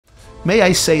May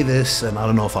I say this, and I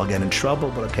don't know if I'll get in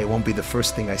trouble, but okay, it won't be the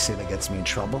first thing I say that gets me in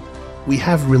trouble. We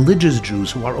have religious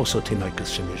Jews who are also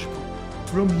Tinaikas Shenishbu.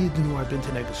 From Yidden who have been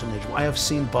Tinaikas Shenishbu, I have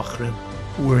seen Bachrim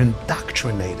who were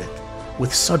indoctrinated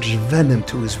with such venom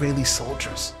to Israeli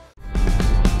soldiers.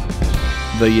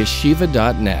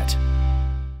 TheYeshiva.net.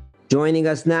 Joining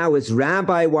us now is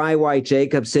Rabbi YY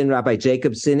Jacobson. Rabbi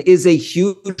Jacobson is a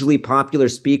hugely popular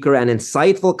speaker and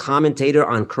insightful commentator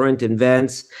on current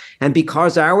events. And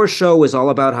because our show is all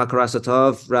about Hakaras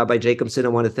Hatov, Rabbi Jacobson, I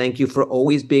want to thank you for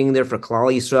always being there for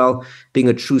Klal Yisrael, being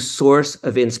a true source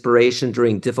of inspiration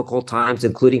during difficult times,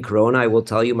 including Corona. I will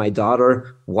tell you, my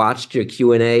daughter watched your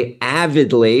Q&A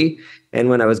avidly. And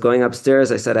when I was going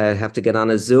upstairs, I said, I have to get on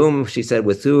a Zoom. She said,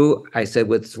 with who? I said,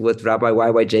 with Rabbi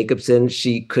YY Jacobson.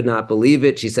 She could not believe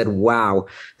it. She said, wow,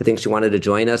 I think she wanted to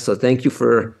join us. So thank you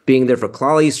for being there for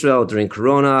Klal Yisrael during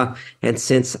Corona. And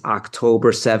since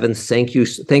October 7th,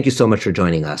 thank you so much for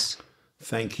joining us.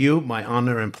 Thank you. My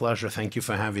honor and pleasure. Thank you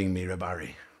for having me, Rabbi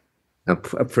Ari. A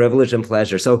privilege and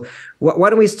pleasure. So why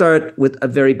don't we start with a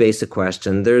very basic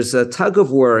question? There's a tug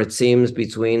of war, it seems,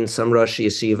 between some Roshei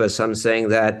Yeshiva, some saying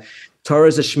that Torah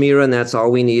is a shmira and that's all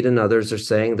we need, and others are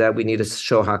saying that we need to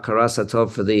show Hakaras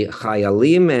Hatov for the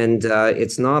chayalim, and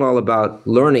it's not all about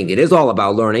learning. It is all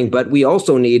about learning, but we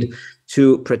also need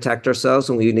to protect ourselves,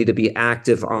 and we need to be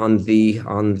active with the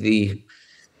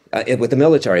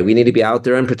military. We need to be out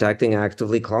there and protecting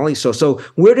actively Klal Yisrael. So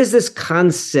where does this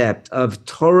concept of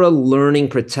Torah learning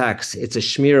protects, it's a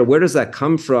shmira, where does that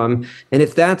come from? And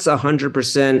if that's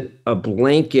 100% a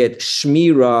blanket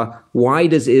shmira, why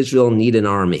does Israel need an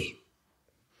army?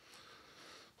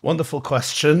 Wonderful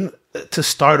question. To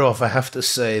start off, I have to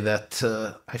say that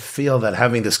I feel that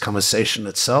having this conversation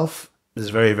itself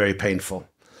is very, very painful.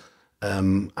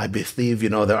 I believe,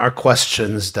 there are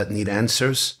questions that need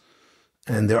answers,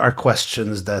 and there are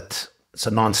questions that it's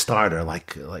a non-starter,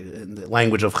 like in the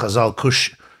language of Chazal,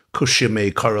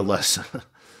 kushime karalas.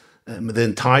 The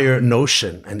entire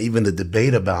notion and even the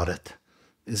debate about it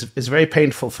is very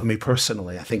painful for me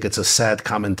personally. I think it's a sad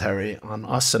commentary on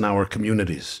us and our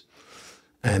communities,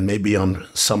 and maybe on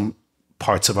some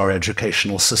parts of our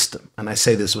educational system. And I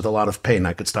say this with a lot of pain.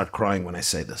 I could start crying when I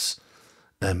say this.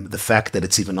 The fact that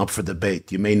it's even up for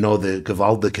debate. You may know the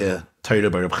Gewaldike Torah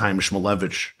by Reb Chaim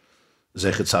Shmulevich,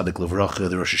 Zechet Tzadik Levracha,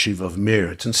 the Roshei Yeshiva of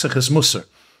Mir. It's in Sichas Musar,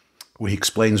 where he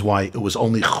explains why it was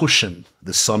only Chushim,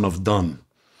 the son of Dun,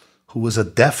 who was a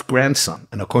deaf grandson,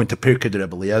 and according to Pirkei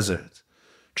Rebbe Eliezer,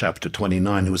 chapter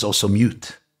 29, he was also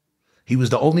mute. He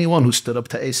was the only one who stood up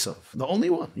to Esav. The only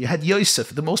one. You had Yosef,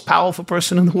 the most powerful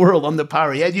person in the world under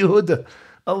power. You had Yehuda,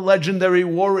 a legendary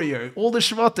warrior. All the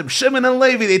Shvatim, Shimon and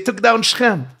Levi, they took down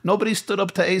Shechem. Nobody stood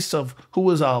up to Esav, who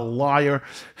was a liar,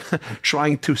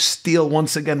 trying to steal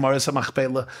once again Maris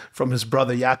HaMachpelah from his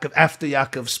brother Yaakov after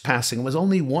Yaakov's passing. It was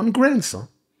only one grandson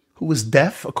who was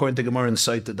deaf, according to Gemara in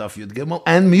Saita Daf Yud Gimel,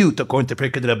 and mute, according to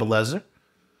Pirkei Rebbe Eliezer,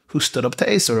 who stood up to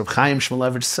Esav. Reb Chaim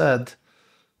Shmulevich said,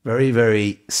 very,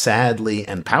 very sadly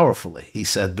and powerfully, he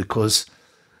said, because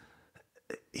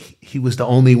he was the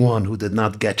only one who did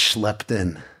not get schlepped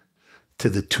in to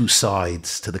the two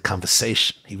sides, to the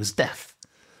conversation. He was deaf.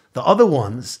 The other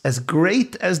ones, as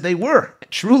great as they were,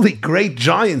 truly great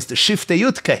giants, the Shiftei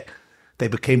Yutke, they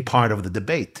became part of the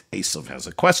debate. Esav has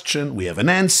a question, we have an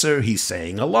answer, he's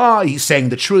saying a lie, he's saying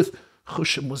the truth.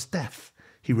 Chushim was deaf.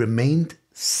 He remained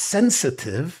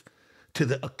sensitive to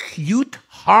the acute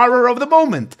horror of the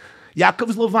moment.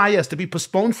 Yaakov's Levaya has to be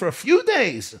postponed for a few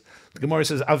days. The Gemara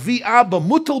says, Avi Abba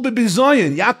mutal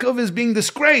bebizoyin. Yaakov is being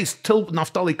disgraced till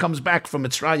Naphtali comes back from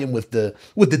Mitzrayim with the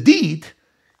deed.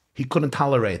 He couldn't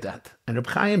tolerate that. And Reb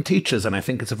Chaim teaches, and I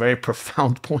think it's a very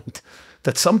profound point,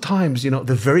 that sometimes,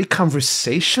 the very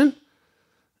conversation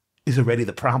is already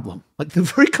the problem. Like the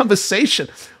very conversation.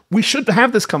 We should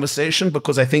have this conversation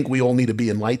because I think we all need to be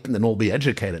enlightened and all be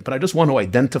educated. But I just want to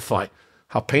identify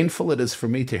how painful it is for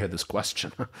me to hear this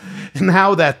question. And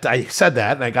now that I said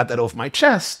that, and I got that off my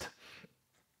chest,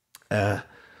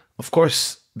 of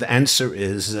course, the answer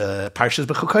is Parshas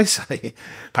Bechukoisei.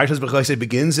 Parshas Bechukoisei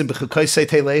begins in Bechukoisei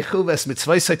Telechu, Ves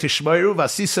Mitzvoisei Tishmoru,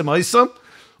 Vasisem Oisam,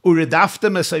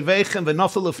 Uredaftem Esayveichem,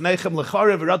 Venofel Ufnechem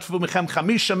Lecharev, Radfu Mechem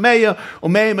Chamisha Meya,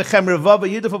 Umei Mechem Revava,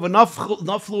 Yidafu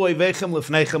Venoflu Oiveichem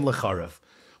Lefnechem Lecharev.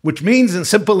 Which means, in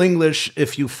simple English,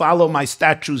 if you follow my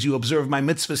statutes, you observe my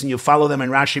mitzvahs, and you follow them,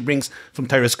 and Rashi brings from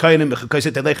Torah's Kohanim,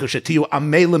 Bechukoisei Telechu Shetiyu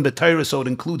Amelim B'Torah, so it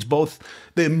includes both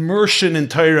the immersion in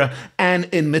Torah and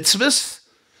in mitzvahs.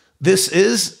 This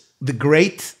is the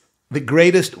greatest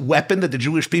weapon that the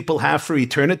Jewish people have for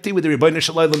eternity, where the Rebbeinu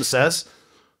Shalom says,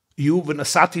 "You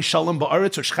v'nasati shalom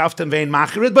ba'aretz or shchavtem vein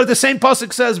machirid," but the same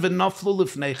pasuk says, "V'naflu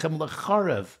lifneichem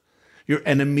lecharev." your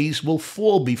enemies will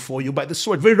fall before you by the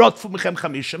sword.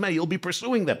 You'll be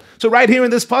pursuing them. So right here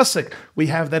in this pasuk, we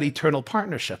have that eternal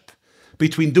partnership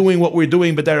between doing what we're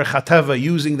doing, b'derech hateva,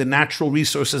 using the natural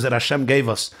resources that Hashem gave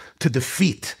us to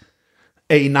defeat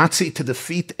a Nazi, to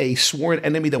defeat a sworn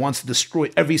enemy that wants to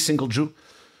destroy every single Jew.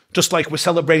 Just like we're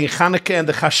celebrating Chanukah and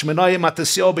the Chashmonayim,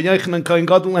 Matisyahu ben Yochanan Kohen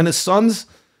Gadol and his sons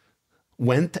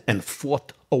went and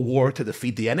fought a war to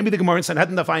defeat the enemy. The Gemara in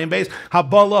Sanhedrin Daf Ayin Beis,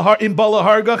 Habala in Bala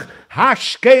Hargach,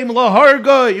 Hashkem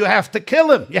laharga. You have to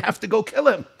kill him. You have to go kill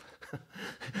him.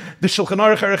 The Shulchan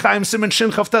Aruch Erechaim Siman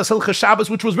Shin Chavtes Hilchas Shabbos,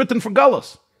 which was written for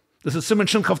Galus. This is Siman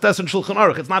Shin Chavtes and Shulchan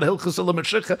Aruch. It's not Hilchas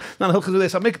Elamashicha, not Hilchas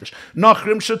Udeis HaMikdash.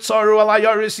 Nachrim Shetzaru Ala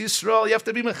Yaris Yisrael. You have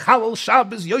to be Mechalel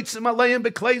Shabbos, Yotzim Aleim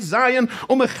Beklei Zayin,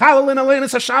 Umechalel in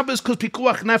Aleinis HaShabbos, because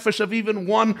Pikuach Nefesh of even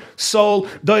one soul,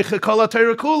 Doiche Kol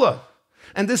HaTorah Kula.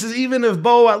 And this is even if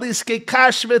Bo Aliske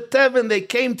Kash V'Teven, they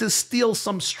came to steal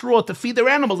some straw to feed their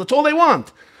animals. That's all they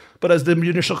want. But as the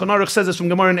Shulchan Aruch says, it's from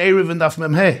Gemara in Erev and Daf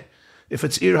Memhei. If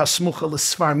it's Ir HaSmucha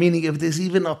L'Sfar, meaning if there's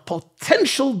even a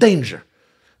potential danger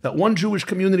that one Jewish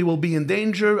community will be in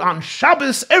danger, on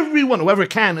Shabbos, everyone, whoever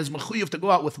can, is mechuyev to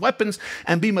go out with weapons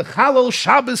and be mechalel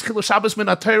Shabbos, chilul Shabbos min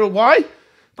HaTorah. Why?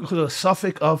 Because of the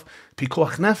suffix of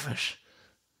Pikuach Nefesh.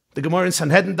 The Gemara in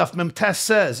Sanhedrin Daf Mem Tes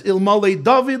says, Ilmale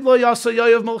David lo yasa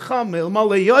Yoav Melchama,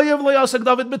 Ilmale Yoav lo yasa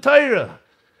David b'Torah.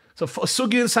 So for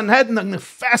Sugi in Sanhedrin, a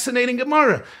fascinating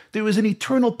Gemara. There was an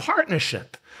eternal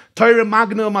partnership. Torah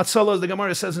Magna Matzalah, the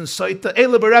Gemara says in Saita,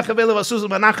 Eile Berechav Eile Vasuzim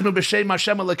Anachnu B'Shem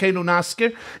Hashem Elokeinu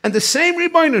Nasker, and the same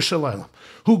Rebbeinu Shalom,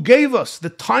 who gave us the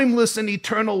timeless and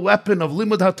eternal weapon of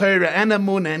Limud HaTorah and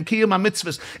Emun and Kiyum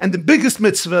HaMitzvahs, and the biggest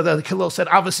mitzvah that the Hillel said,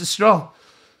 Avos Yisrael,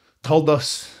 told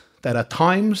us that at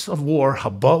times of war,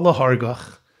 Haba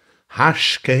Lahargach,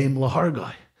 Hashkem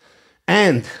Lahargai.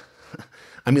 And,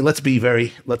 I mean, let's speak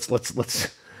very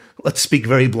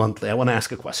bluntly. I want to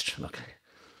ask a question, okay?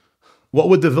 What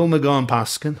would the Vilna Gaon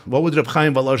paskin? What would Reb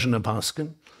Chaim Volozhin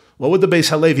paskin? What would the Beis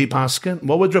Halevi paskin?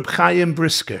 What would Reb Chaim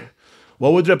Brisker?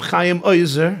 What would Reb Chaim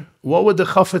Oizer? What would the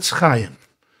Chafetz Chaim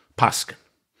paskin?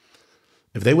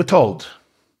 If they were told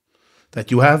that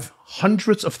you have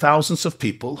hundreds of thousands of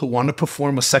people who want to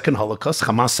perform a second Holocaust,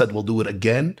 Hamas said we'll do it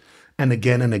again and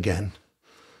again and again,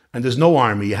 and there's no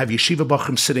army, you have yeshiva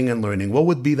bachrim sitting and learning, what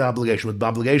would be the obligation? Would the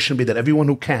obligation be that everyone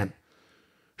who can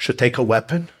should take a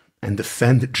weapon and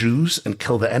defend Jews and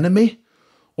kill the enemy?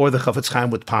 Or the Chafetz Chaim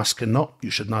would paskin, no, you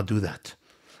should not do that.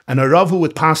 And a Rav who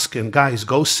would paskin, guys,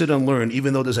 go sit and learn,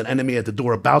 even though there's an enemy at the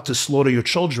door about to slaughter your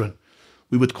children,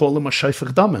 we would call him a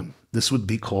shayfich damim. This would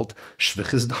be called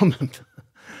shvichis damim.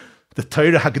 The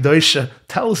Torah HaKadosh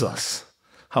tells us,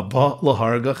 Haba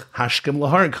lahargach, hashkem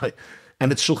lahargai.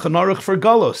 And it's Shulchan Aruch for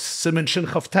Galos, Siman Shin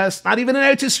Chavtes, not even in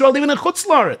Eretz Yisrael, even in Chutz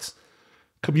La'aretz.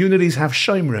 Communities have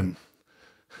shomrim.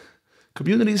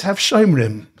 Communities have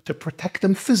shomrim to protect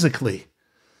them physically.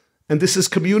 And this is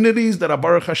communities that are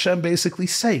Baruch Hashem basically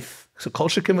safe. So Kol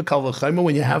Shekim V'Kal V'Chayma,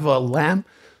 when you have a lamb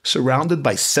surrounded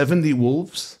by 70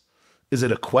 wolves, is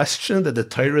it a question that the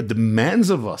Torah demands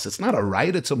of us? It's not a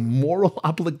right, it's a moral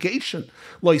obligation.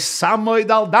 How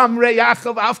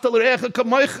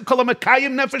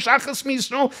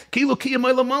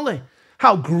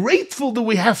grateful do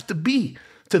we have to be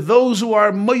to those who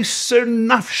are moiser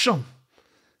nafsham,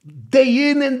 day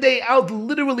in and day out,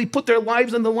 literally put their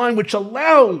lives on the line, which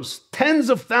allows tens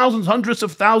of thousands, hundreds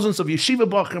of thousands of yeshiva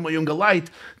bachrim or yungalite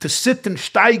to sit and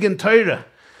steig in Torah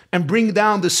and bring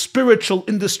down the spiritual,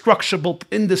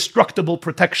 indestructible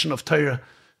protection of Torah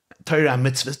and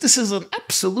mitzvahs. This is an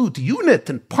absolute unit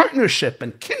and partnership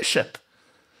and kinship.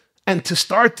 And to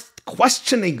start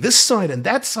questioning this side and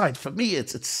that side, for me,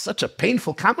 it's such a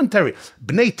painful commentary.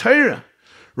 Bnei Torah,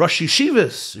 Rosh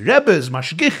Yeshivas, Rebbes,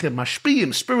 Mashgichim,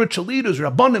 Mashpiyim, spiritual leaders,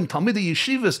 Rabbanim, Talmidei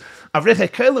Yeshivas, Avrechei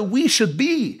Kela, we should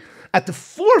be at the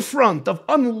forefront of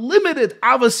unlimited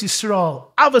Avos Yisrael,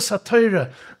 Avos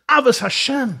HaTorah, Avos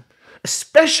Hashem,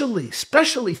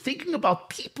 especially thinking about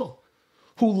people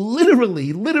who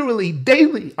literally,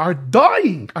 daily are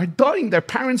dying. Their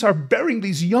parents are burying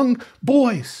these young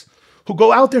boys who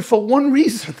go out there for one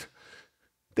reason.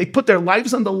 They put their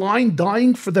lives on the line,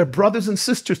 dying for their brothers and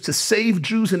sisters, to save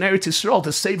Jews in Eretz Yisrael,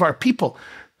 to save our people,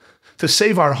 to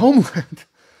save our homeland.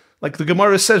 Like the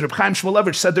Gemara says, Reb Chaim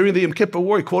Shmulevich said during the Yom Kippur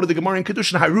War, he quoted the Gemara in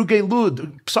Kedushin, Harugei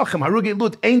Lud, Psachim, Harugei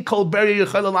Lud, Ein kol beri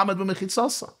yichel lamed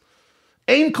b'mechitzasa.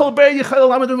 Ein kol beri yichel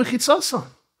lamed b'mechitzasa.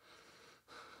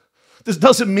 This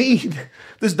doesn't mean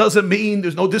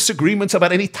there's no disagreements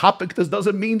about any topic. This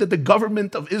doesn't mean that the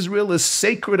government of Israel is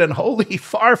sacred and holy.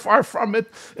 Far, far from it.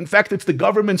 In fact, it's the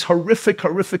government's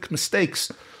horrific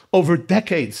mistakes over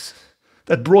decades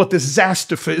that brought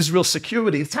disaster for Israel's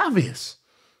security. It's obvious.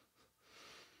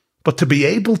 But to be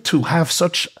able to have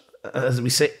such, as we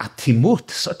say,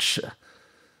 atimut, such a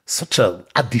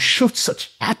adishut,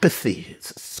 such apathy,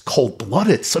 it's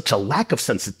cold-blooded, such a lack of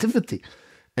sensitivity,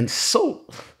 and so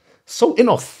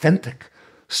inauthentic,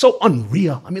 so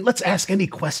unreal. I mean, let's ask any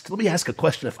question. Let me ask a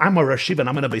question. If I'm a Rosh Yeshiva and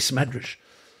I'm in a Beis Medrash,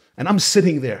 and I'm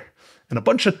sitting there, and a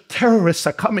bunch of terrorists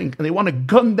are coming, and they want to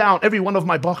gun down every one of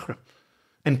my bachrim,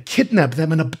 and kidnap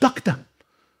them and abduct them,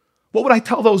 what would I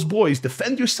tell those boys?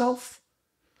 Defend yourself?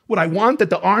 Would I want that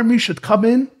the army should come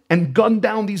in and gun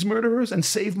down these murderers and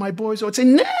save my boys? Or I'd say,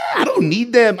 nah, I don't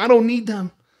need them. I don't need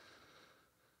them.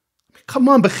 Come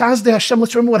on, B'chazdei Hashem,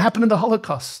 let's remember what happened in the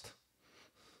Holocaust.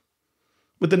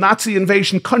 With the Nazi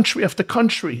invasion, country after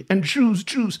country, and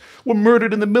Jews were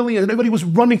murdered in the millions, and everybody was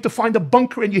running to find a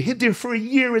bunker, and you hid there for a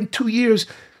year and 2 years.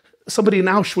 Somebody in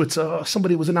Auschwitz,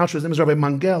 was in Auschwitz, his name is Rabbi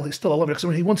Mangel, he's still alive.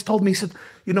 He once told me, he said,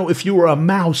 if you were a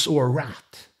mouse or a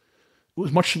rat, it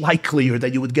was much likelier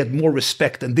that you would get more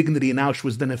respect and dignity in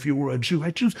Auschwitz than if you were a Jew.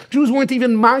 Right? Jews weren't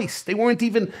even mice. They weren't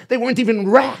even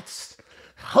rats.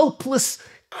 Helpless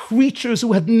creatures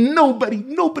who had nobody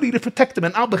to protect them.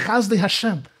 And Al B'chazdei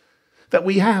Hashem, that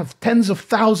we have tens of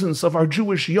thousands of our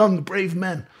Jewish young brave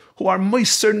men who are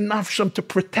moiser nafsham to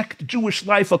protect Jewish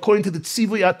life according to the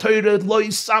Tzivui HaTorah, Lo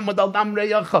Yisamad Al Dam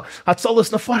Reyacha, Hatzalas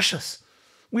Nefashas.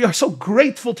 We are so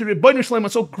grateful to Rebbeinu Shalom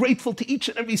and so grateful to each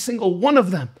and every single one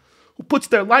of them who puts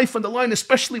their life on the line,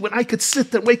 especially when I could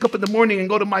sit and wake up in the morning and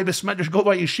go to my Beis Medrash, go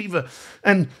by yeshiva,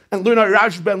 and learn a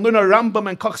Rashba, and learn a Rambam,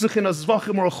 and Kochzichin as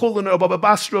Zvachim, or a Chulin, or Baba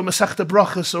Basra, or Masechta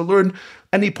Brachas, or learn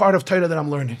any part of Torah that I'm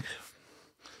learning.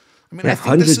 I mean, I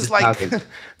think this is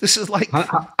like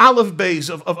Aleph Beis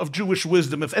of Jewish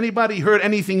wisdom. If anybody heard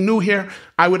anything new here,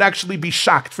 I would actually be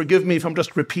shocked. Forgive me if I'm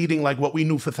just repeating like what we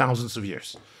knew for thousands of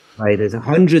years. Right, there's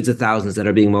hundreds of thousands that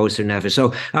are being moser nefesh.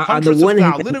 So on the one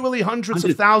hand, literally hundreds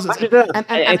of thousands. And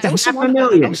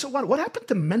also what happened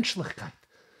to menschlichkeit?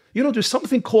 There's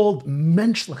something called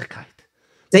menschlichkeit.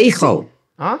 Seichel.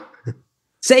 Huh?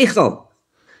 Seichel.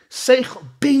 Seichel,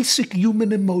 basic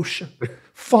human emotion.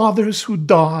 Fathers who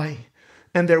die,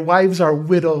 and their wives are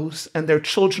widows, and their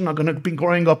children are going to be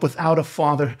growing up without a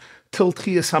father. Til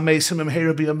tchias hamesim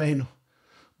imheira b'yameinu.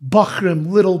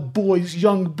 Bachrim, little boys,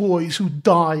 young boys who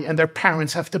die, and their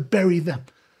parents have to bury them.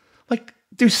 Like,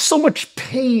 there's so much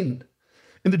pain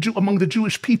among the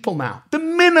Jewish people now. The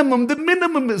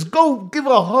minimum is go give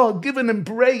a hug, give an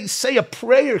embrace, say a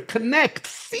prayer, connect,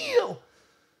 feel.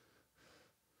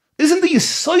 Isn't the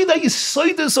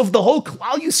Yisoidas of the whole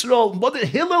Klal Yisrael? What did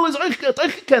Hillel is? I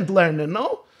can't learn it,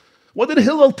 no? What did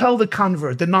Hillel tell the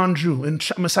convert, the non-Jew, in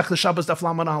Masechta Shabbos Daf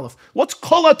Lamed Aleph? What's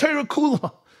Kol HaTorah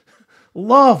Kula?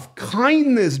 Love,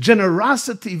 kindness,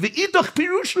 generosity. Ve'idach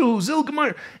pirushu,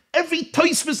 zilgmar. Every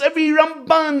Tosfos, every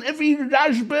Ramban, every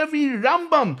Rashba, every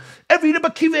Rambam, every Rebbe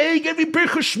Akiva Eiger, every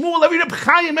Birchus Shmuel, every Rebbe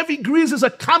Chaim, every Griz is a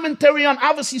commentary on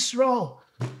Avos Yisrael.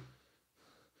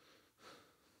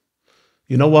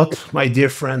 You know what, my dear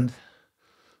friend?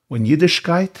 When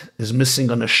Yiddishkeit is missing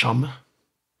a neshama,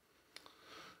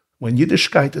 when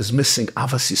Yiddishkeit is missing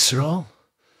Avos Yisrael,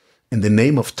 in the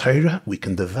name of Torah, we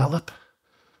can develop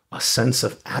a sense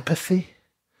of apathy,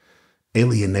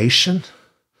 alienation,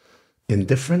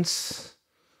 indifference,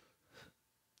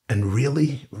 and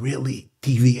really, really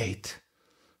deviate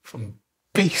from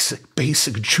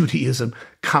basic Judaism,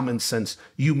 common sense,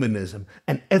 humanism,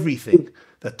 and everything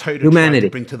that Torah tried to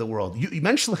bring to the world.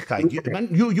 Menschlichkeit,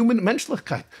 human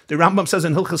menschlichkeit. The Rambam says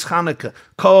in Hilchas Chanukah,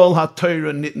 Kol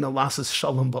HaTorah nitna lasas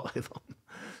shalom ba'olam.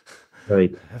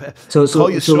 Right. So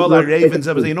Yisrael are ravens.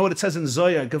 You know what it says in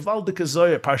Zohar? Gewaldike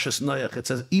Zohar, Parshas Noach. It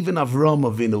says, even Avram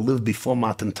Avinu lived before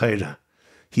Matan Torah.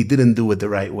 He didn't do it the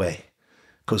right way.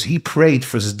 Because he prayed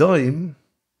for Zdoim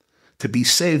to be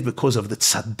saved because of the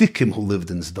tzaddikim who lived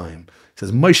in Zdoim. He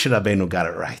says, Moshe Rabbeinu got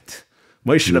it right.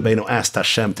 Moshe Rabbeinu asked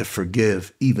Hashem to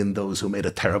forgive even those who made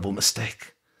a terrible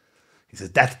mistake. He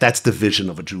said, that's the vision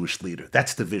of a Jewish leader.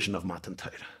 That's the vision of Matan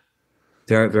Torah.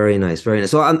 Very, very nice, very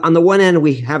nice. So on the one hand,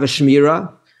 we have a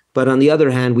shmira, but on the other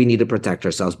hand, we need to protect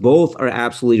ourselves. Both are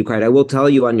absolutely required. I will tell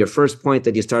you on your first point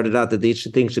that you started out that these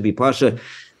things should be pasha.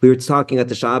 We were talking at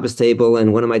the Shabbos table,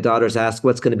 and one of my daughters asked,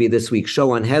 what's going to be this week's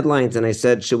show on headlines? And I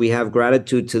said, should we have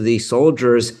gratitude to the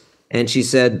soldiers? And she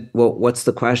said, well, what's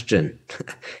the question?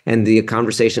 And the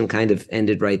conversation kind of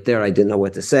ended right there. I didn't know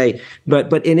what to say.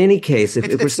 But in any case, if we're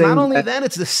saying... It's not only that,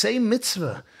 it's the same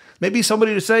mitzvah. Maybe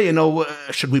somebody to say,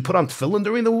 should we put on tefillin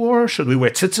during the war? Should we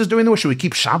wear tzitzis during the war? Should we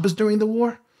keep Shabbos during the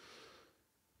war?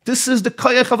 This is the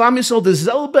koyach of Am Yisrael, the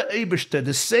zelbe Eibishter,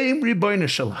 the same Ribono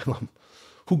Shel Olam,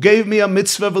 who gave me a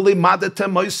mitzvah, gave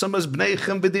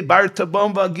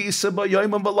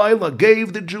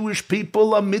the Jewish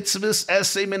people a mitzvah,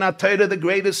 the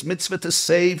greatest mitzvah to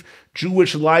save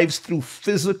Jewish lives through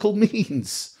physical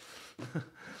means.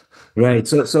 Right.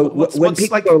 So when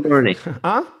people are learning,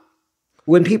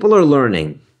 when people are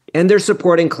learning, and they're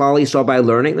supporting Klal Yisrael by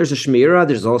learning, there's a shmira.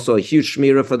 There's also a huge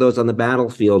shmira for those on the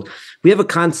battlefield. We have a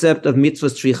concept of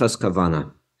mitzvahs trichas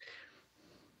kavana.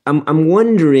 I'm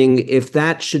wondering if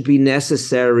that should be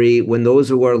necessary when those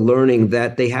who are learning,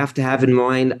 that they have to have in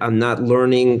mind, I'm not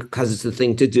learning because it's the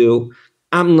thing to do.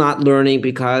 I'm not learning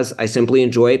because I simply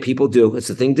enjoy it. People do. It's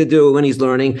the thing to do when he's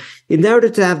learning. In order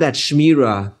to have that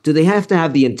shmira, do they have to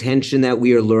have the intention that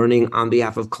we are learning on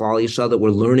behalf of Klal Yisrael, that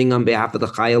we're learning on behalf of the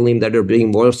chayalim that are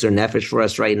being moser nefesh for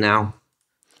us right now?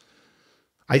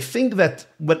 I think that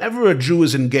whenever a Jew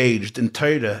is engaged in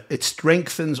Torah, it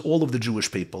strengthens all of the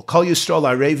Jewish people. Kol Yisrael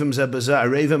arevim zeh b'zeh.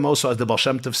 Arevim also, as the Baal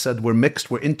Shem Tov said, we're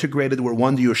mixed, we're integrated, we're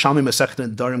one. The Yerushalmi Masechet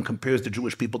Nedarim compares the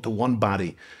Jewish people to one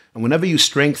body. And whenever you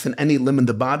strengthen any limb in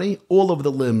the body, all of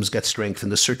the limbs get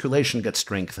strengthened, the circulation gets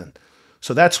strengthened.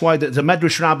 So that's why the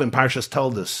Medrash Rabbah in Parshas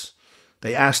told us,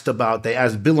 they asked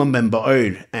Bilam ben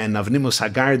Ba'or and Avnimus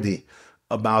Hagardi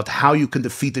about how you can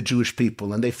defeat the Jewish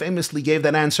people. And they famously gave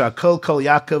that answer, Hakol Kol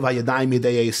Yaakov Hayadayim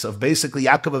Yidei Esav. Basically,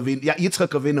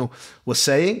 Yitzchak Avinu was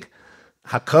saying,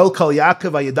 Hakol Kol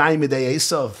Yaakov Hayadayim Yidei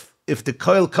Esav. If the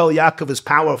Kol Yaakov is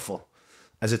powerful,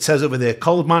 as it says over there,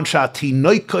 Kol Mansha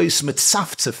Tinoikos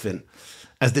Mitzaftzefin.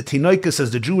 As the Tinoikos,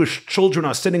 as the Jewish children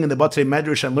are sitting in the Batei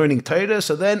Medrash and learning Torah,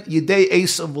 so then Yidei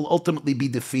Esav will ultimately be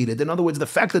defeated. In other words, the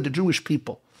fact that the Jewish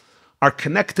people are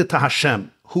connected to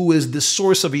Hashem, who is the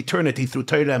source of eternity through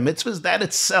Torah and mitzvahs, that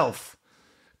itself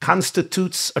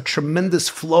constitutes a tremendous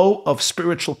flow of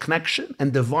spiritual connection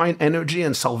and divine energy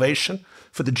and salvation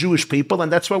for the Jewish people. And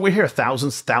that's why we're here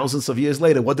thousands of years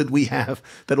later. What did we have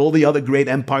that all the other great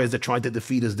empires that tried to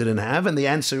defeat us didn't have? And the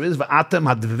answer is,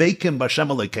 V'atem hadveikim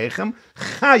b'Hashem Elokeichem,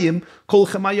 chayim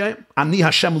kolchem hayom. Ani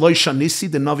Hashem lo shanisi,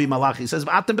 the Navi Malachi says,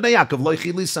 V'atem b'nei Yaakov lo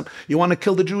chilisam. You want to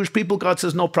kill the Jewish people? God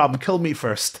says, no problem, kill me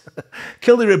first.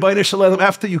 Kill the Rebbeinu Shalom.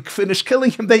 After you finish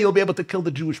killing him, then you'll be able to kill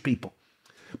the Jewish people.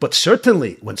 But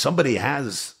certainly, when somebody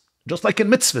has, just like in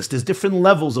mitzvahs, there's different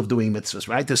levels of doing mitzvahs,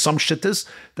 right? There's some shittas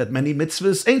that many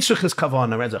mitzvahs ain't shechus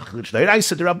kavana, right?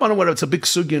 Whether it's a big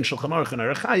sugi in Shulchan Aruch and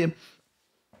Arachayim,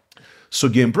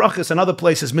 sugi in brachas, and other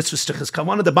places, mitzvahs shechus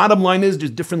kavana. The bottom line is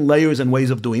there's different layers and ways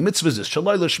of doing mitzvahs. There's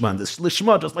shalai lishman, there's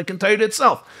lishma, just like in Torah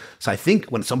itself. So I think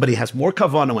when somebody has more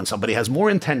kavana, when somebody has more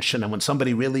intention, and when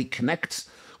somebody really connects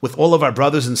with all of our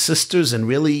brothers and sisters and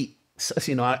really says,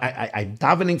 I'm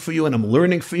davening for you and I'm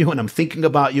learning for you and I'm thinking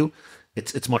about you,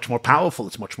 it's much more powerful,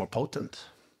 it's much more potent.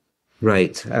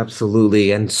 Right,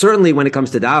 absolutely. And certainly when it comes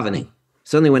to davening,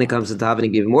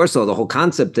 even more so, the whole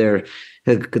concept there,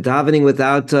 davening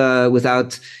without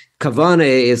kavana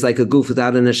is like a goof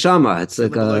without a neshama. It's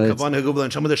like a... Kavana, goof without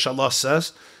neshama, the Shalosh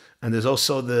says. And there's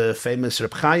also the famous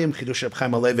Reb Chaim, Chidush Reb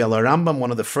Chaim Alevi al Rambam,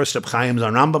 one of the first Reb Chaims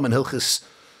on Rambam, and Hilchis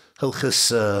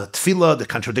Tefillah, the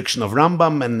contradiction of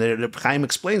Rambam, and Reb Chaim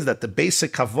explains that the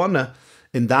basic kavana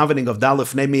in davening of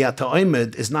Dalef Neimiyat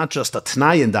Ha'omed is not just a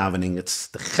t'nai in davening, it's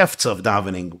the cheftza of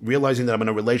davening, realizing that I'm in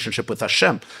a relationship with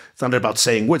Hashem. It's not about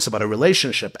saying words, it's about a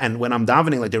relationship. And when I'm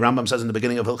davening, like the Rambam says in the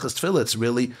beginning of Hilchis Tefillah, it's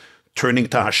really turning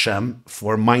to Hashem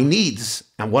for my needs.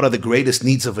 And what are the greatest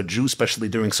needs of a Jew, especially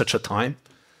during such a time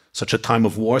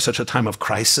of war, such a time of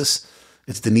crisis?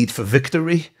 It's the need for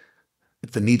victory.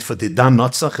 It's the need for Didan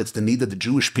Notzach. It's the need that the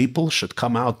Jewish people should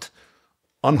come out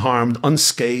unharmed,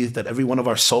 unscathed, that every one of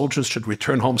our soldiers should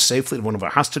return home safely, that one of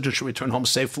our hostages should return home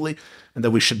safely, and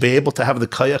that we should be able to have the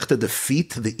koyach to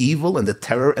defeat the evil and the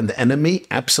terror and the enemy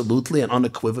absolutely and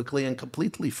unequivocally and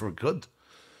completely for good.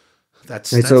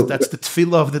 That's the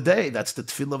tefillah of the day. That's the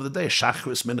tefillah of the day.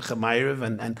 Shachris, Mincha,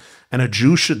 Ma'ariv, and a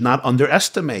Jew should not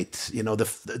underestimate,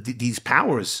 these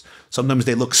powers. Sometimes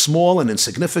they look small and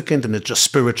insignificant, and it's just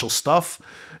spiritual stuff.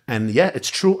 And yeah, it's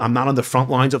true. I'm not on the front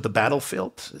lines of the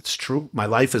battlefield. It's true. My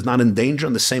life is not in danger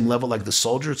on the same level like the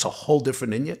soldier. It's a whole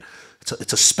different inyan.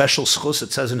 It's a special schus.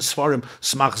 It says in Sfarim,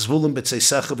 Smach Zvulun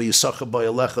b'tzeisecha v'yisacha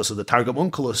b'yalecha. So the Targum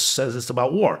Onkelos says it's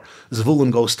about war.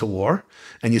 Zvulun goes to war,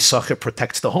 and Yisachar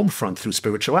protects the home front through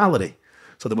spirituality.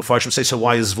 So the Mefarshim say, so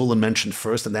why is Zvulun mentioned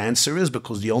first? And the answer is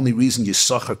because the only reason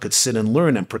Yisachar could sit and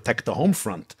learn and protect the home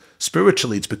front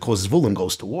spiritually, it's because Zvulun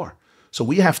goes to war. So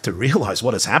we have to realize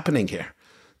what is happening here.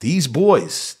 These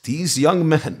boys, these young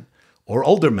men, or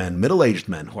older men, middle-aged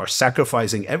men, who are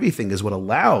sacrificing everything is what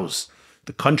allows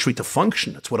the country to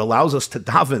function. It's what allows us to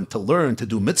daven, to learn, to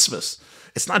do mitzvahs.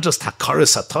 It's not just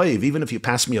Hakaras Hatov. Even if you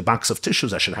pass me a box of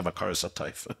tissues, I should have Hakaras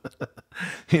Hatov.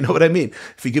 You know what I mean?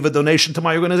 If you give a donation to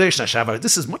my organization, I should have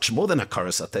this is much more than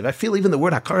Hakaras Hatov. I feel even the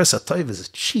word Hakaras Hatov is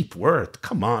a cheap word.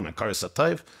 Come on, Hakaras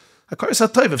Hatov. Hakaras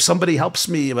Hatov, if somebody helps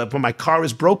me when my car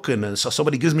is broken and so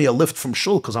somebody gives me a lift from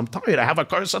shul because I'm tired, I have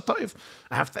Hakaras Hatov.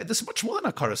 This is much more than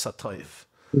Hakaras Hatov.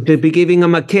 We should be giving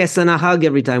them a kiss and a hug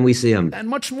every time we see them. And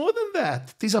much more than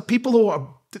that. These are people who are...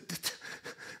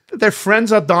 Their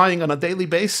friends are dying on a daily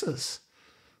basis.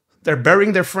 They're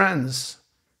burying their friends.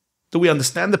 Do we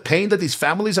understand the pain that these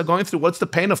families are going through? What's the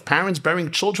pain of parents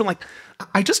burying children? Like,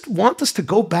 I just want us to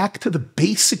go back to the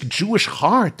basic Jewish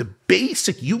heart, the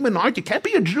basic human heart. You can't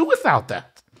be a Jew without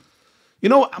that. You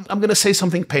know, I'm going to say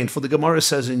something painful. The Gemara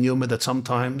says in Yuma that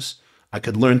sometimes I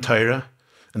could learn Torah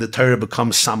and the Torah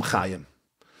becomes Sam Chayim.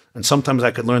 And sometimes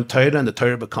I could learn Torah and the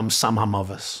Torah becomes Sam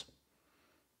Hamavas.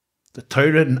 The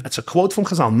Torah, it's a quote from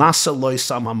Chazal, Nasa loy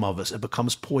sam hamavas. It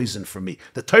becomes poison for me.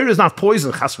 The Torah is not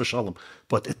poison, chas v'shalom,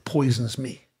 but it poisons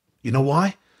me. You know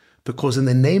why? Because in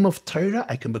the name of Torah,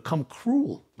 I can become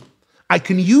cruel. I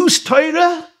can use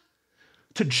Torah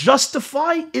to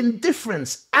justify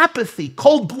indifference, apathy,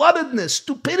 cold-bloodedness,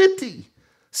 stupidity,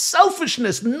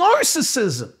 selfishness,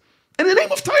 narcissism, in the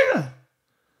name of Torah.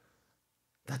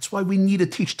 That's why we need to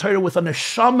teach Torah with a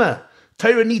neshama.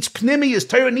 Torah needs pnimius.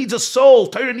 Torah needs a soul.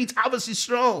 Torah needs Avos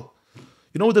Yisrael.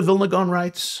 You know what the Vilna Gaon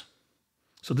writes?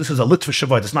 So this is a Litva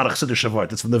Shavart. It's not a Chassidic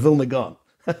Shavart. It's from the Vilna Gaon.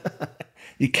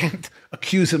 You can't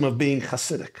accuse him of being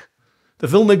Hasidic. The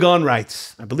Vilna Gaon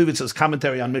writes, I believe it's his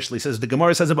commentary on Mishlei, he says, the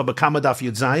Gemara says about Bakama Daf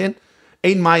Yud Zayin,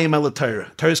 Ein Mayim Ela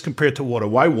Torah. Torah is compared to water.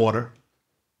 Why water?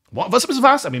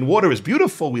 I mean, water is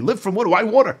beautiful. We live from water. Why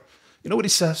water? You know what he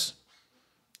says?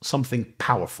 Something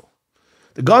powerful.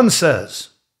 The Gaon says,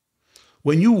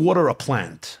 when you water a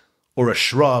plant, or a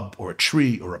shrub, or a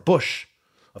tree, or a bush,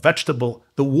 a vegetable,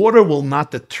 the water will not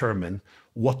determine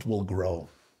what will grow.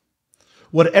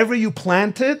 Whatever you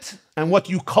planted and what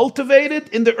you cultivated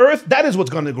in the earth, that is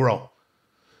what's going to grow.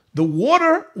 The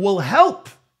water will help,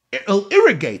 it'll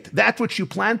irrigate that which you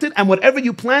planted, and whatever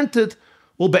you planted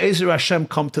will Be'ezer Hashem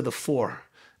come to the fore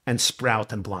and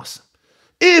sprout and blossom.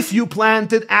 If you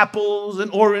planted apples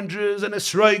and oranges and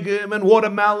esrogim and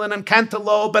watermelon and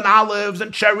cantaloupe and olives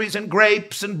and cherries and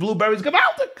grapes and blueberries,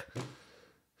 gewaldig.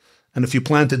 And if you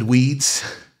planted weeds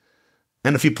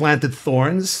and if you planted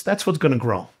thorns, that's what's going to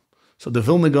grow. So the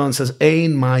Vilna Gaon says,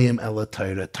 Ein mayim ela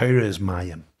Torah. Torah is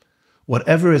mayim.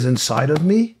 Whatever is inside of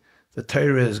me, the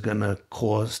Torah is going to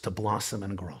cause to blossom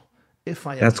and grow. If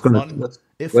I am what's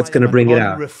going to bring it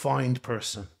out? Unrefined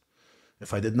person,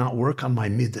 if I did not work on my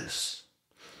midas,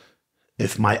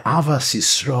 if my Avos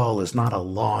Yisrael is not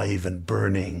alive and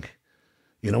burning,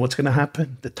 you know what's going to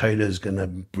happen? The Torah is going to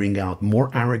bring out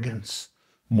more arrogance,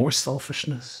 more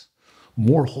selfishness,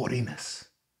 more haughtiness,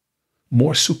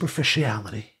 more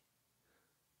superficiality.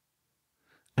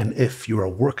 And if you're a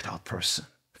worked out person,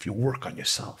 if you work on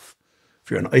yourself,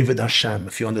 if you're an Oved Hashem,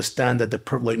 if you understand that the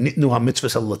Nitnu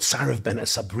HaMitzvahs HaLotzarev Ben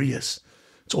Esabrias,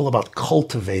 it's all about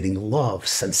cultivating love,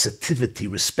 sensitivity,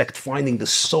 respect, finding the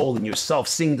soul in yourself,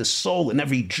 seeing the soul in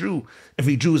every Jew.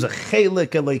 Every Jew is a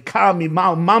chelik, eleikam,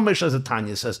 imal, mamish, as the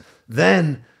Tanya says.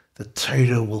 Then the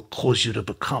Torah will cause you to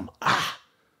become a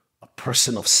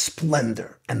person of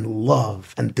splendor and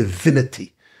love and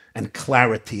divinity and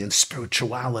clarity and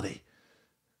spirituality.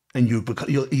 And you become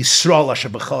Yisrael Asher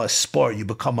B'cha Espar, you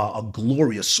become a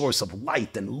glorious source of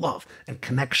light and love and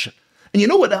connection. And you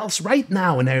know what else? Right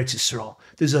now in Eretz Yisrael,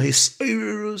 there's a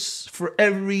hisayrus for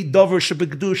every davar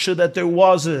shebekdusha that there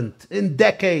wasn't in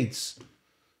decades.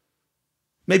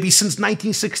 Maybe since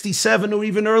 1967 or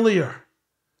even earlier.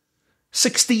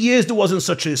 60 years there wasn't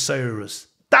such a hisayrus.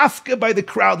 Dafka by the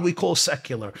crowd we call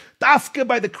secular. Dafka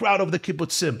by the crowd of the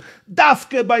kibbutzim.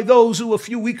 Dafka by those who a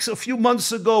few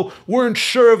months ago weren't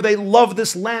sure if they love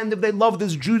this land, if they love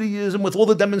this Judaism with all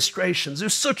the demonstrations.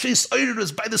 There's such a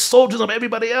hisayrus by the soldiers of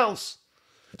everybody else.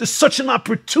 There's such an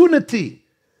opportunity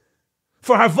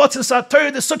for Harvatzis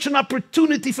HaTorah. There's such an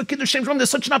opportunity for Kiddush Shem Shalom. There's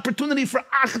such an opportunity for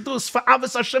Achdus, for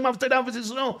Avos Hashem, Avos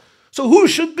Yisrael. So who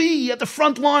should be at the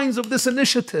front lines of this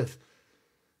initiative?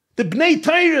 The Bnei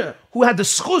Torah, who had the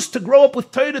schus to grow up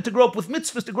with Torah, to grow up with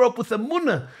mitzvahs, to grow up with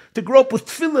emunah, to grow up with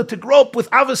tefillah, to grow up with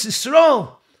Avos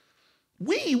Yisrael.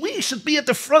 We should be at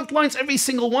the front lines, every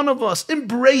single one of us,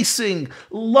 embracing,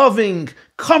 loving,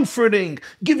 comforting,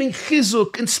 giving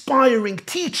chizuk, inspiring,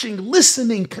 teaching,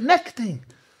 listening, connecting.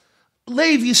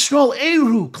 Leiv Yisrael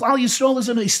Eru, Klal Yisrael is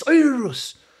an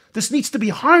hisayrus. This needs to be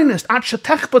harnessed. Ad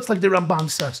shetechbutz, like the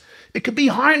Ramban says. It could be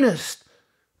harnessed.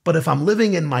 But if I'm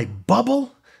living in my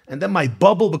bubble, and then my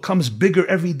bubble becomes bigger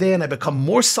every day, and I become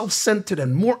more self-centered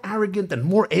and more arrogant and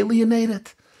more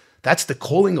alienated. That's the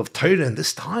calling of Torah in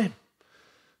this time.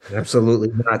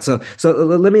 Absolutely not. So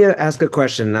let me ask a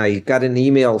question. I got an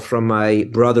email from my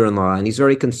brother-in-law, and he's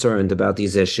very concerned about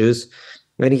these issues.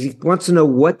 And he wants to know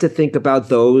what to think about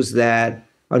those that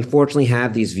unfortunately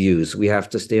have these views. We have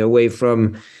to stay away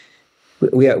from,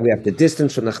 we have to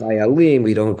distance from the Chayalim.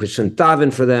 We shouldn't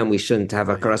daven for them. We shouldn't have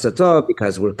Hakaras Hatov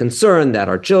because we're concerned that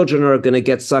our children are going to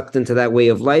get sucked into that way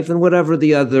of life, and whatever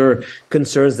the other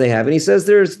concerns they have. And he says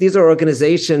these are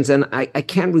organizations, and I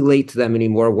can't relate to them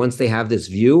anymore once they have this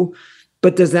view.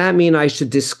 But does that mean I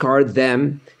should discard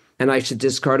them? And I should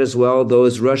discard as well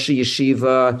those Roshei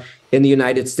Yeshiva in the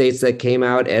United States that came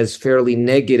out as fairly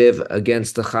negative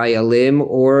against the Chayalim?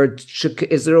 Or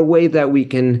is there a way that we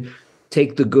can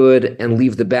take the good and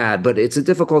leave the bad? But it's a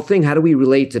difficult thing. How do we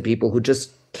relate to people who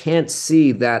just can't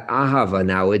see that ahava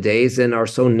nowadays and are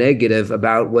so negative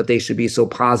about what they should be so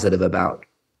positive about?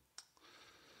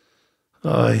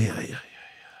 You're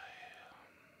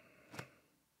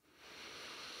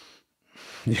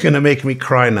going to make me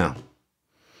cry now.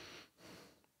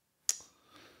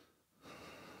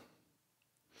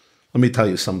 Let me tell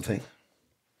you something.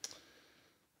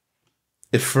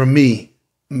 If for me,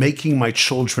 making my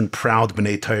children proud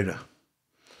b'nei Torah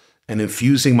and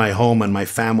infusing my home and my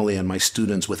family and my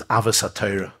students with avos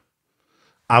HaTorah,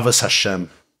 avos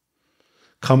Hashem,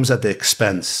 comes at the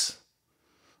expense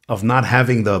of not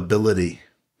having the ability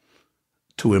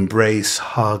to embrace,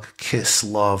 hug, kiss,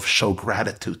 love, show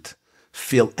gratitude,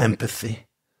 feel empathy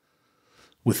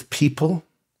with people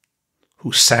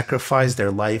who sacrifice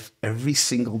their life every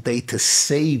single day to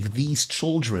save these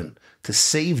children, to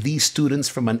save these students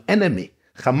from an enemy.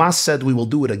 Hamas said we will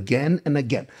do it again and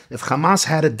again. If Hamas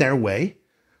had it their way,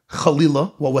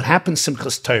 Chalila, what would happen,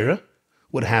 Simchas Torah,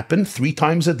 would happen 3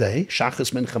 times a day,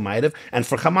 Shachas Mincha Ma'ariv, and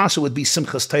for Hamas it would be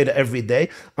Simchas Torah every day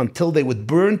until they would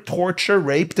burn, torture,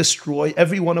 rape, destroy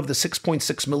every one of the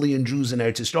 6.6 million Jews in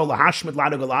Eretz Yisrael. Lahashmid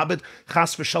Ladog Alabed,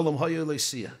 Chas v'Shalom Hoya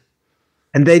Leisia.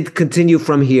 And they'd continue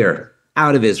from here,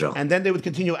 out of Israel. And then they would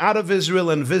continue out of Israel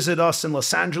and visit us in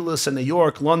Los Angeles and New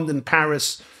York, London,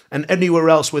 Paris, and anywhere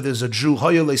else where there's a Jew.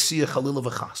 Hoya Leisia Chalila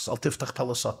v'Chas, Al Tiftach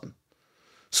Pelasatan.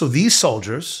 So these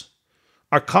soldiers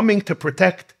are coming to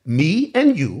protect me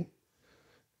and you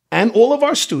and all of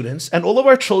our students and all of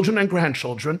our children and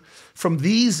grandchildren from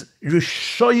these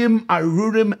Rishoyim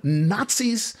Arurim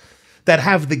Nazis that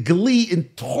have the glee in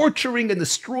torturing and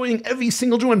destroying every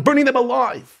single Jew and burning them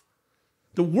alive.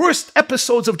 The worst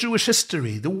episodes of Jewish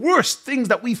history, the worst things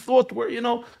that we thought were,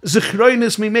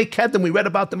 Zichroinis Mimei Kedem, we read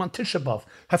about them on Tisha B'Av,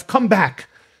 have come back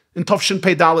in Tovshin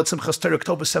Pei Dalet Simchas Torah,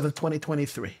 October 7th,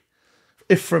 2023.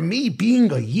 If for me, being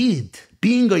a Yid,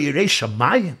 being a Yirei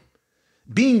Shamayim,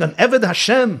 being an Eved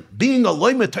Hashem, being a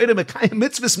Loimeh Torah Mekayim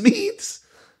Mitzvahs means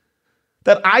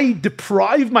that I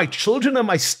deprive my children and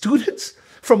my students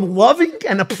from loving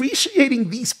and appreciating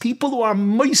these people who are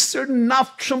Moiser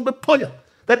Nafsham B'Poyah,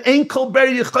 that ain't kol ber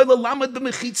yichayla lamed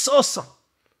b'mechitzosa,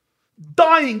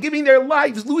 dying, giving their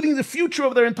lives, looting the future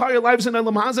of their entire lives in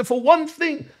Elam Hazeh for one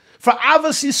thing, for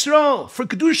Avos Yisrael, for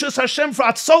Kedushas Hashem, for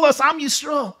Atzolas Am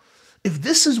Yisrael. If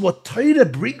this is what Torah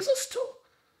brings us to,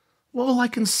 well, all I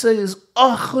can say is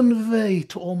Achon Vei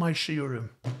to all my Shiurim,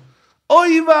 Oy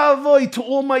Va'avoy to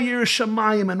all my Yirei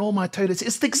Shamayim and all my Torah.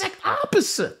 It's the exact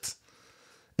opposite.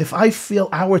 If I feel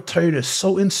our Torah is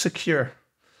so insecure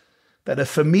that if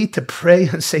for me to pray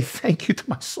and say thank you to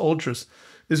my soldiers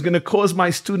is going to cause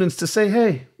my students to say,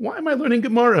 hey, why am I learning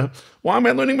Gemara? Why am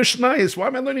I learning Mishnayos? Why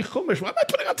am I learning Chumash? Why am I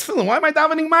putting on tefillin? Why am I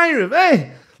davening Ma'ariv?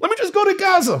 Hey, let me just go to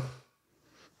Gaza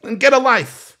and get a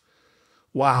life.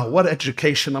 Wow, what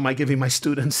education am I giving my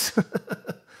students?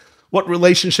 What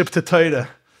relationship to Torah?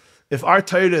 If our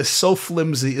Torah is so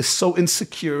flimsy, is so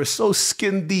insecure, is so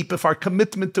skin deep, if our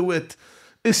commitment to it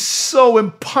is so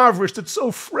impoverished, it's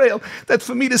so frail, that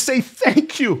for me to say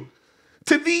thank you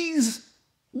to these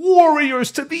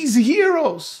warriors, to these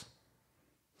heroes,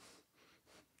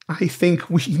 I think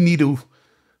we need to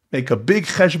make a big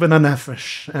cheshbon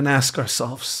hanefesh and ask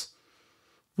ourselves,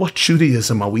 what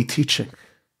Judaism are we teaching?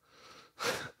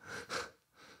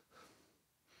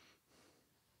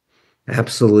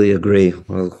 Absolutely agree.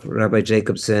 Well, Rabbi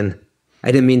Jacobson,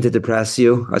 I didn't mean to depress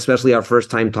you, especially our first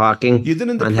time talking. You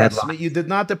didn't depress me. You did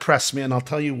not depress me, and I'll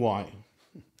tell you why.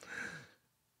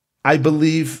 I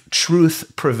believe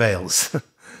truth prevails.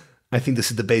 I think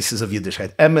this is the basis of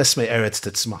Yiddishkeit. Emes me'eretz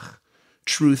titzmach.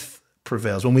 Truth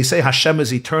prevails. When we say Hashem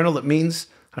is eternal, it means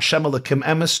Hashem Elokim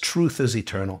Emes, truth is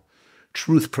eternal.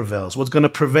 Truth prevails. What's going to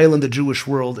prevail in the Jewish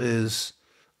world is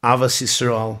Avos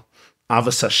Yisrael,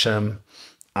 Avos Hashem,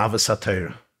 Avos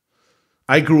HaTorah.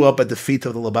 I grew up at the feet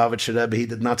of the Lubavitcher Rebbe. He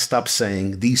did not stop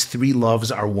saying, these three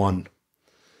loves are one.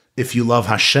 If you love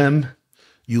Hashem,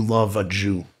 you love a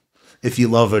Jew. If you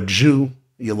love a Jew,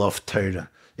 you love Torah.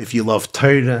 If you love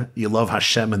Torah, you love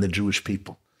Hashem and the Jewish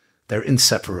people. They're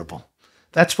inseparable.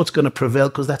 That's what's going to prevail,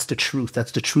 because that's the truth.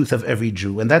 That's the truth of every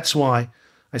Jew. And that's why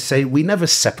I say we never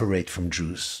separate from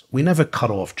Jews. We never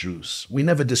cut off Jews. We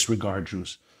never disregard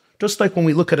Jews. Just like when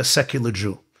we look at a secular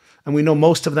Jew, and we know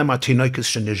most of them are tinoikas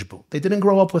shenishbu. They didn't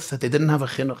grow up with it. They didn't have a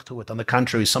chinuch to it. On the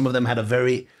contrary, some of them had a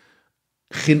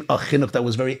chinuch that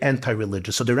was very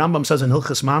anti-religious. So the Rambam says in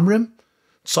Hilchas Mamrim,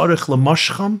 tzarich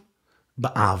l'moshcham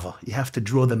ba'ava. You have to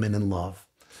draw them in love.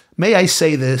 May I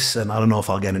say this, and I don't know if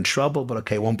I'll get in trouble, but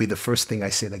okay, it won't be the first thing I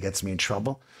say that gets me in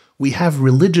trouble. We have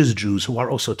religious Jews who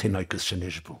are also tinoikas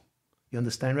shenishbu. You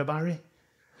understand, Rabbi Ari?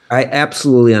 I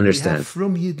absolutely understand. We have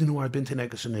from Yidden who are been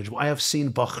tinoikas shenishbu. I have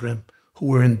seen Bachrim who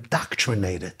were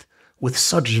indoctrinated with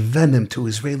such venom to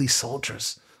Israeli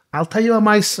soldiers. I'll tell you a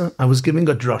ma'aseh. I was giving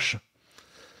a drasha.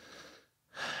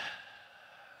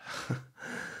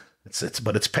 It's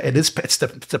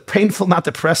painful, not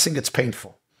depressing. It's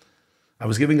painful. I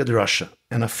was giving a drasha,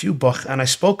 and I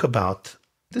spoke about,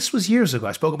 this was years ago,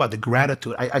 I spoke about the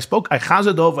gratitude. I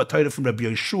chazed over a Torah from Rabbi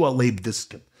Yeshua Leib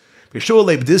Diskin. Yeshua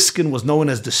Leib Diskin was known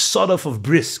as the Sadaf of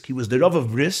Brisk. He was the Rav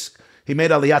of Brisk. He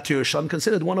made Aliyat to Yerushalayim,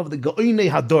 considered one of the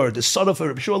Go'inei Hador, the Sadaf of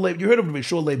Rabbi Yeshua Leib. You heard of Rabbi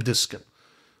Yeshua Leib Diskin.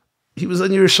 He was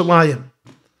in Yerushalayim.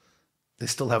 They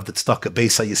still have the tzedakah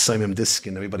Beis HaYisayim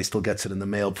Diskin. Everybody still gets it in the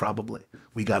mail, probably.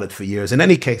 We got it for years. In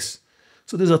any case,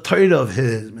 so there's a Torah of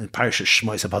his in Parashas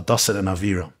Shmos about Dasan and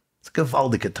Avira. It's a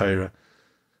gewaldige Torah.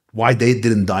 Why they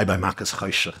didn't die by Makas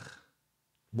Chayshach.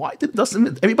 Why did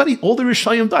Dasan? Everybody, all the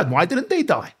Rishayim died. Why didn't they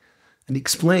die? And he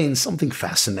explains something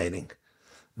fascinating,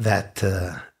 that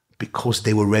because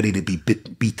they were ready to be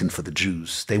beaten for the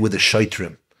Jews. They were the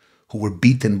Shaitrim, who were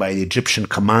beaten by the Egyptian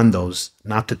commandos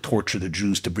not to torture the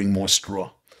Jews to bring more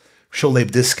straw.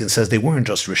 Sholeb Diskin says they weren't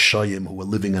just Rishayim who were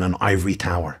living in an ivory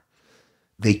tower.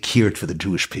 They cared for the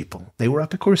Jewish people. They were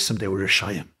Apikursim, they were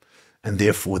Rishayim. And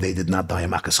therefore they did not die in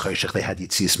Makas Chayshach. They had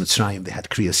Yitzias Mitzrayim, they had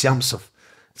Kriyas Yamsuf.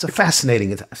 It's a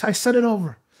fascinating, I said it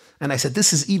over. And I said,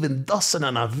 this is even Dasan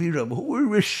and Aviram, who were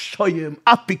Rishayim,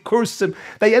 Apikursim.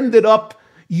 They ended up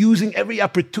using every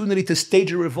opportunity to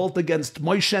stage a revolt against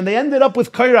Moshe, and they ended up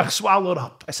with Kairach swallowed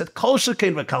up. I said, Kol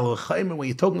Shekein v'Kal V'Chaimer, when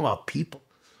you're talking about people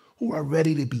who are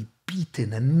ready to be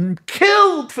beaten and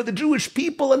killed for the Jewish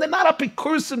people, and they're not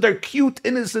Apikursim, they're cute,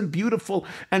 innocent, beautiful,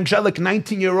 angelic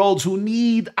 19-year-olds who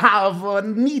need Ava,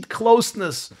 need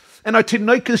closeness, and our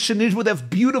Tinoikas Shenish would have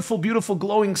beautiful, beautiful,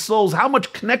 glowing souls. How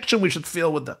much connection we should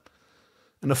feel with them.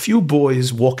 And a few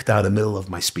boys walked out in the middle of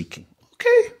my speaking.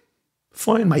 Okay,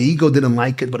 fine, my ego didn't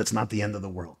like it, but it's not the end of the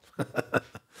world.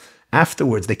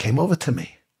 Afterwards, they came over to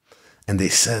me and they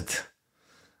said,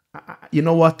 you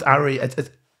know what, Ari,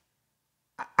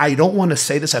 I don't want to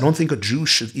say this. I don't think a Jew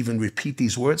should even repeat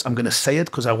these words. I'm going to say it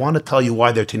because I want to tell you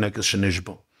why they're Tinoikas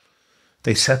Shenishbu.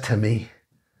 They said to me,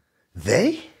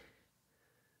 these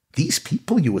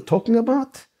people you were talking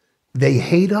about, they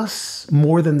hate us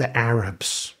more than the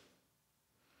Arabs.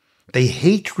 They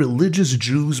hate religious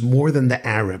Jews more than the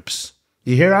Arabs.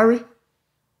 You hear, Ari?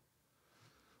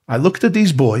 I looked at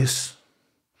these boys.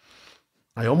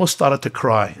 I almost started to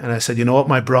cry. And I said, you know what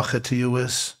my bracha to you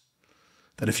is?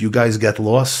 That if you guys get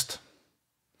lost,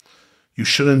 you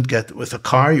shouldn't get with a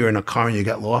car. You're in a car and you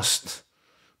get lost.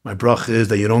 My bracha is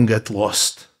that you don't get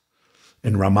lost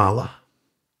in Ramallah.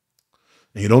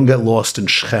 And you don't get lost in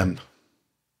Shechem.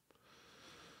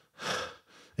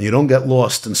 And you don't get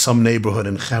lost in some neighborhood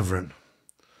in Hebron,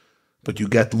 but you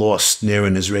get lost near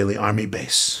an Israeli army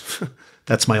base.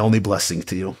 That's my only blessing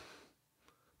to you.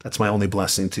 That's my only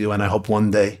blessing to you. And I hope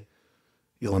one day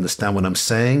you'll understand what I'm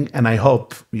saying. And I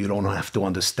hope you don't have to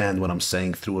understand what I'm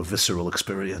saying through a visceral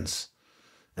experience.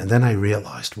 And then I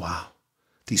realized, wow,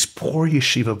 these poor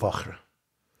yeshiva bachra,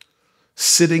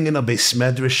 sitting in a beis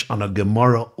medrash on a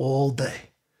Gemara all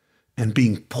day and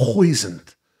being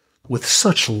poisoned with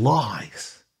such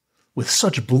lies, with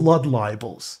such blood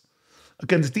libels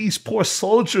against these poor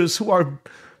soldiers who are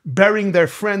burying their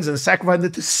friends and sacrificing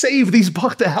them to save these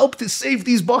bachra, to help to save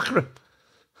these bachra.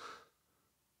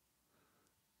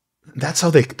 That's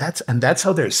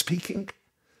how they're speaking.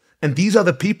 And these are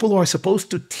the people who are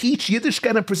supposed to teach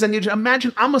Yiddishkeit and present Yiddishkeit.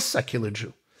 Imagine I'm a secular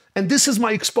Jew, and this is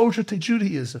my exposure to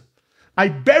Judaism. I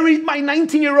buried my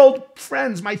 19-year-old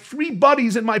friends, my 3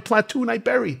 buddies in my platoon I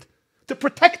buried to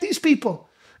protect these people.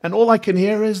 And all I can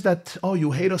hear is that, oh,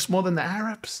 you hate us more than the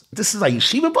Arabs? This is a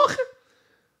yeshiva bacher?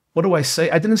 What do I say?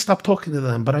 I didn't stop talking to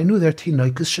them, but I knew they're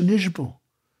tinoikas shenishbu.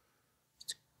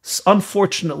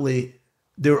 Unfortunately,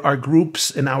 there are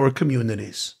groups in our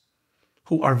communities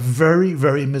who are very,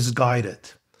 very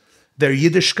misguided. Their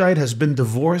Yiddishkeit has been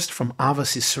divorced from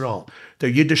Avas Yisrael.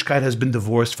 Their Yiddishkeit has been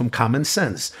divorced from common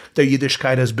sense. Their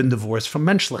Yiddishkeit has been divorced from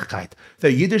Menschlichkeit.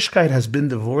 Their Yiddishkeit has been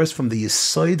divorced from the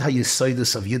Yisoid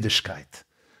HaYisoidus of Yiddishkeit.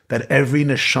 That every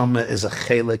neshama is a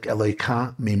chelik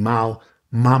Eloika mimal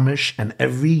mamish, and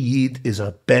every yid is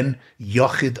a ben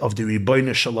yochid of the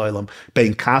Ribono Shel Olam.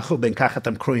 Ben kachu, ben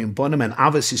kachatam kroyim bonim, and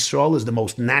Avos Yisrael is the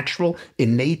most natural,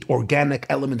 innate, organic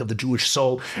element of the Jewish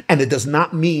soul. And it does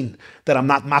not mean that I'm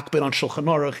not makbid on Shulchan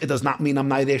Aruch. It does not mean I'm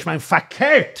not Yidei Shemayim.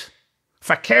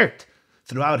 Fakert.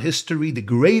 Throughout history, the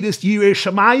greatest Yirei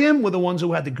Shemayim were the ones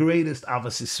who had the greatest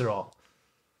Avos Yisrael.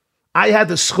 I had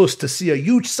the schus to see a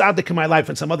huge tzaddik in my life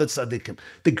and some other tzaddikim.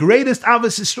 The greatest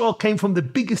Avos Yisrael came from the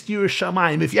biggest Yirei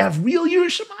Shamayim. If you have real Yirei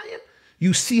Shamayim,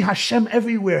 you see Hashem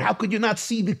everywhere. How could you not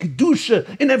see the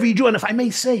Kedusha in every Jew? And if I may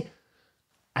say,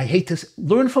 I hate to say,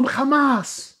 learn from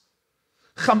Hamas.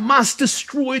 Hamas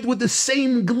destroyed with the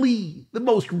same glee the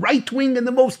most right-wing and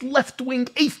the most left-wing,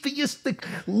 atheistic,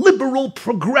 liberal,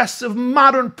 progressive,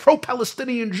 modern,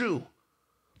 pro-Palestinian Jew.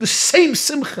 The same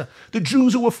simcha, the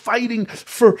Jews who were fighting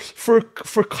for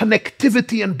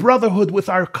connectivity and brotherhood with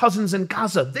our cousins in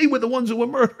Gaza, they were the ones who were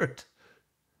murdered.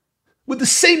 With the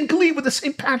same glee, with the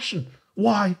same passion.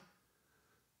 Why?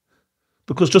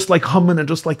 Because just like Haman and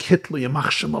just like Hitler and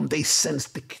Machshamam, they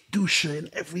sensed the Kedusha in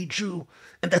every Jew.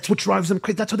 And that's what drives them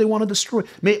crazy. That's what they want to destroy.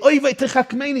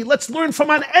 Let's learn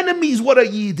from our enemies what a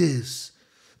Yid is.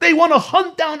 They want to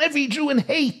hunt down every Jew in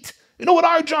hate. You know what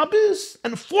our job is?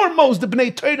 And foremost, the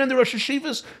Bnei Torah and the Rosh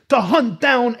Yeshivas, to hunt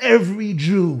down every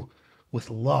Jew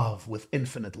with love, with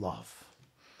infinite love.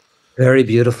 Very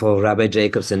beautiful, Rabbi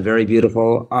Jacobson. Very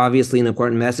beautiful. Obviously an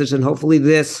important message. And hopefully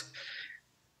this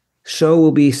show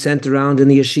will be sent around in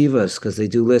the yeshivas because they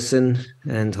do listen.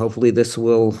 And hopefully this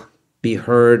will be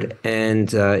heard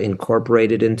and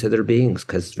incorporated into their beings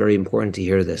because it's very important to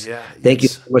hear this. Yeah, Thank you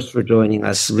so much for joining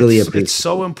us. Really appreciate it. It's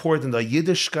so important. A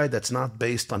Yiddishkeit that's not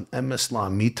based on emes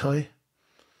la'amitoi.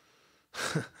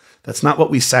 That's not what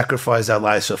we sacrificed our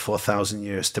lives for 4,000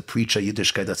 years, to preach a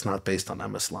Yiddishkeit that's not based on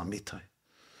emes la'amitoi.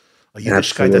 A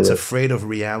Yiddishkeit that's afraid of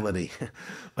reality.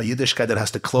 A Yiddishkeit that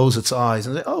has to close its eyes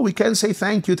and say, oh, we can't say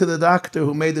thank you to the doctor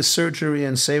who made the surgery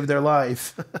and saved their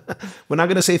life. We're not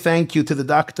going to say thank you to the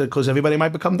doctor because everybody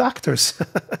might become doctors.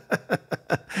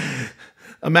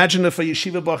 Imagine if a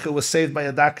yeshiva bacher was saved by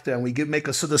a doctor and we make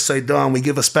a Suda Seidah and we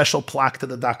give a special plaque to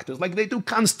the doctors like they do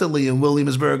constantly in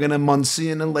Williamsburg and in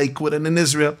Muncie and in Lakewood and in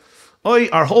Israel.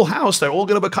 Our whole house, they're all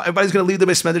going to become, everybody's going to leave the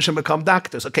Beis Medrash and become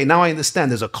doctors. Okay, now I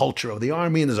understand there's a culture of the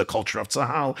army, and there's a culture of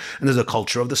Tzahal, and there's a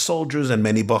culture of the soldiers, and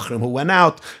many Bachrim who went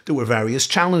out. There were various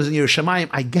challenges in Yerushalayim.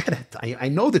 I get it. I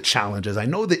know the challenges. I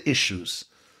know the issues.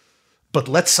 But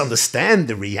let's understand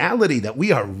the reality that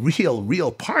we are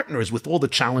real partners with all the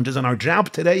challenges, and our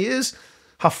job today is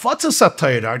Hafatzas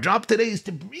HaTorah. Our job today is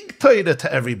to bring Torah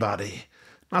to everybody.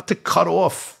 Not to cut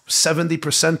off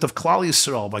 70% of Klal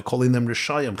Yisrael by calling them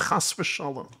Rishayim. Chas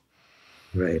v'shalom.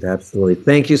 Right, absolutely.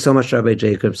 Thank you so much, Rabbi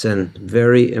Jacobson.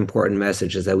 Very important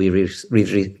messages that we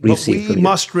received from you. We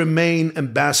must remain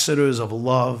ambassadors of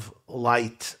love,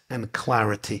 light, and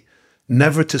clarity.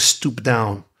 Never to stoop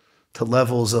down to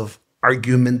levels of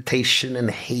argumentation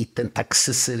and hate and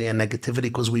toxicity and negativity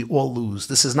because we all lose.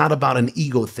 This is not about an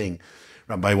ego thing.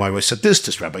 Rabbi YY said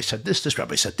this rabbi said this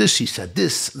rabbi said this, he said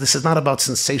this. This is not about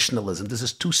sensationalism. This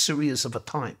is too serious of a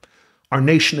time. Our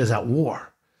nation is at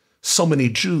war. So many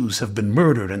Jews have been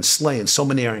murdered and slain. So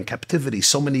many are in captivity.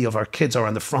 So many of our kids are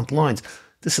on the front lines.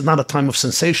 This is not a time of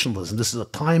sensationalism. This is a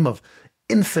time of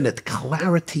infinite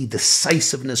clarity,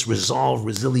 decisiveness, resolve,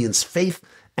 resilience, faith,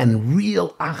 and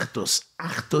real achdus.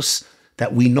 Achdus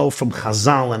that we know from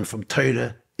Chazal and from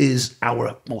Torah is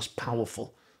our most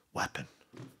powerful weapon.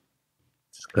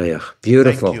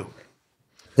 Beautiful.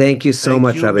 Thank you so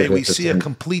much, Rabbi. May we see a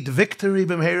complete victory.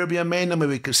 May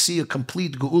we can see a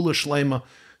complete geula shleima.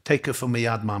 Take it from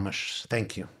Miyad Mamash.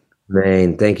 Thank you.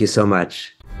 Amen. Thank you so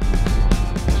much.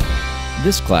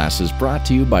 This class is brought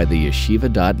to you by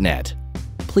theyeshiva.net.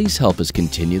 Please help us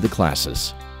continue the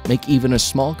classes. Make even a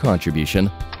small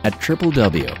contribution at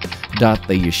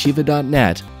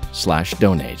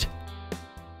www.theyeshiva.net/donate.